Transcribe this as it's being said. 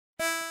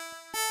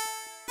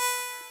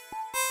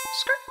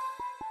Tour.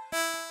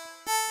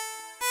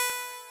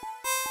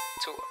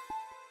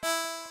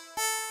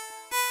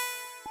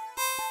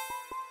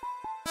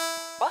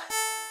 What?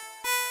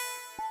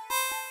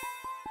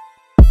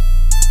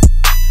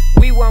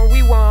 We want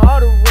all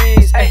the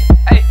rings. Ay,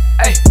 ay,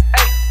 ay,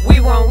 ay. We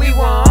want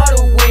all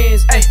the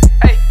wins. Ay,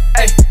 ay,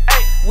 ay,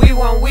 ay. We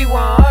want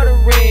all the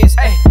rings.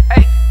 Ay,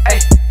 ay, ay,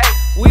 ay.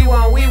 We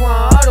want all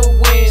the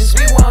wins.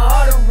 We want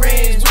all the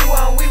rings. We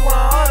want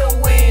all the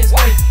wins.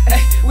 Ay,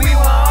 ay. We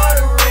want all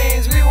the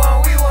rings. We want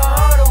all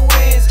the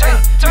wins.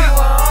 Ay, we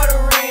want all the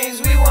rings.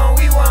 We want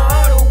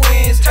all the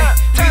wins. Ay,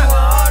 we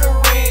want all the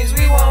rings.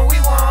 We want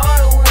all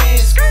the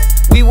wins.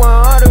 We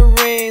want all the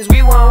rings.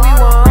 We want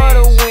all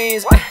the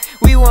wins. Ay,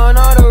 we want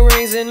all the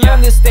rings and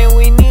understand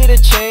we need a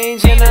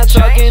change. And not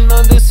talking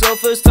on the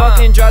sofas,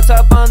 talking drop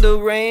top on the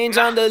range.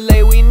 On the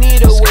lay, we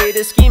need a way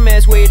to scheme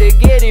as way to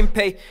getting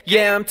paid.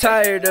 Yeah, I'm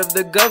tired of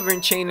the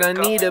government chain. I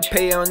need a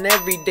pay on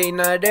every day,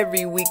 not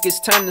every week. It's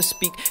time to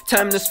speak,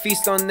 time to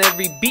feast on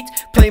every beat.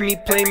 Play me,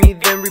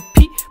 then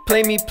repeat.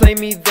 Play me,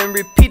 then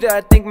repeat.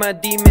 I think my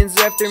demons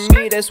after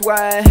me. That's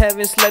why I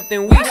haven't slept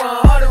in weeks. We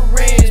want all the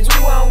rings. We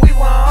want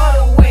all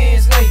the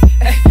wins. Ay,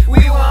 ay.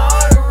 We want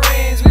all the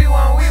rings. We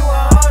want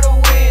all the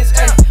wins.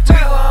 Ay,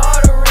 we want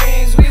all the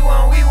rings. We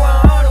want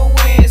all the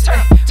wins. Ay,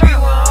 we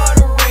want all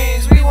the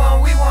rings. We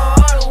want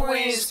all the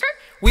wins.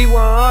 We want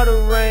all the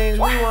rings.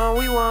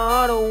 We want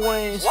all the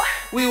wins.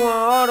 We want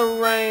all the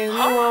rings.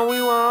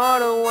 We want all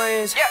the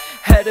wins.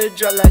 Had a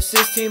drop like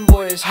 16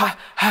 boys. Ha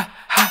ha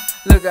ha.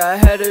 Look, I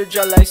had a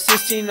drop like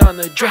 16 on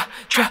the drop.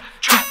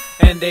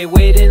 And they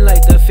waiting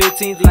like the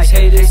 15th. These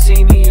haters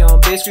see me on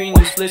big screen.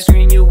 You split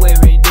screen, you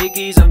wearing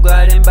dickies. I'm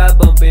gliding by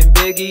bumping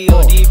Biggie.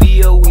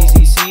 ODB,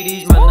 Easy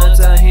CDs. My nuts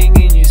are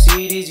hanging, you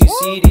see these. You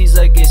see these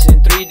like it's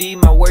in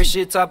 3D. My worst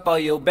shit top all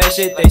your best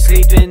shit. They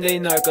sleeping, they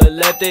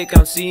narcoleptic.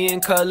 I'm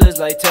seeing colors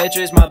like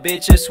Tetris. My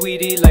bitch is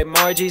sweetie like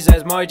Margie's.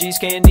 As Margie's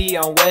candy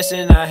on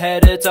Weston. I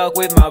had a talk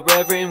with my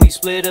reverend. We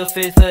split a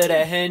fifth of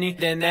that Henny.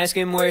 Then ask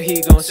him where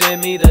he gon'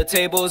 send me. The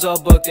tables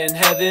all booked in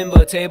heaven,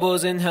 but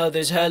tables in hell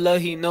there's hella.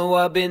 He know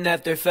I've been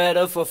after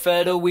feta for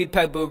feta. We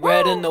pack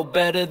Beretta, no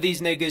better.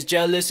 These niggas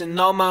jealous, and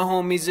all my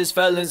homies is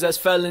felons. That's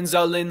felons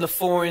all in the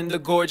foreign. The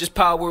gorgeous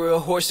power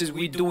of horses.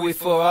 We do it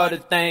for all the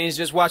things.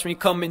 Just watch me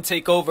come and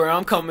take over.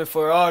 I'm coming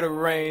for all the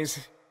reins.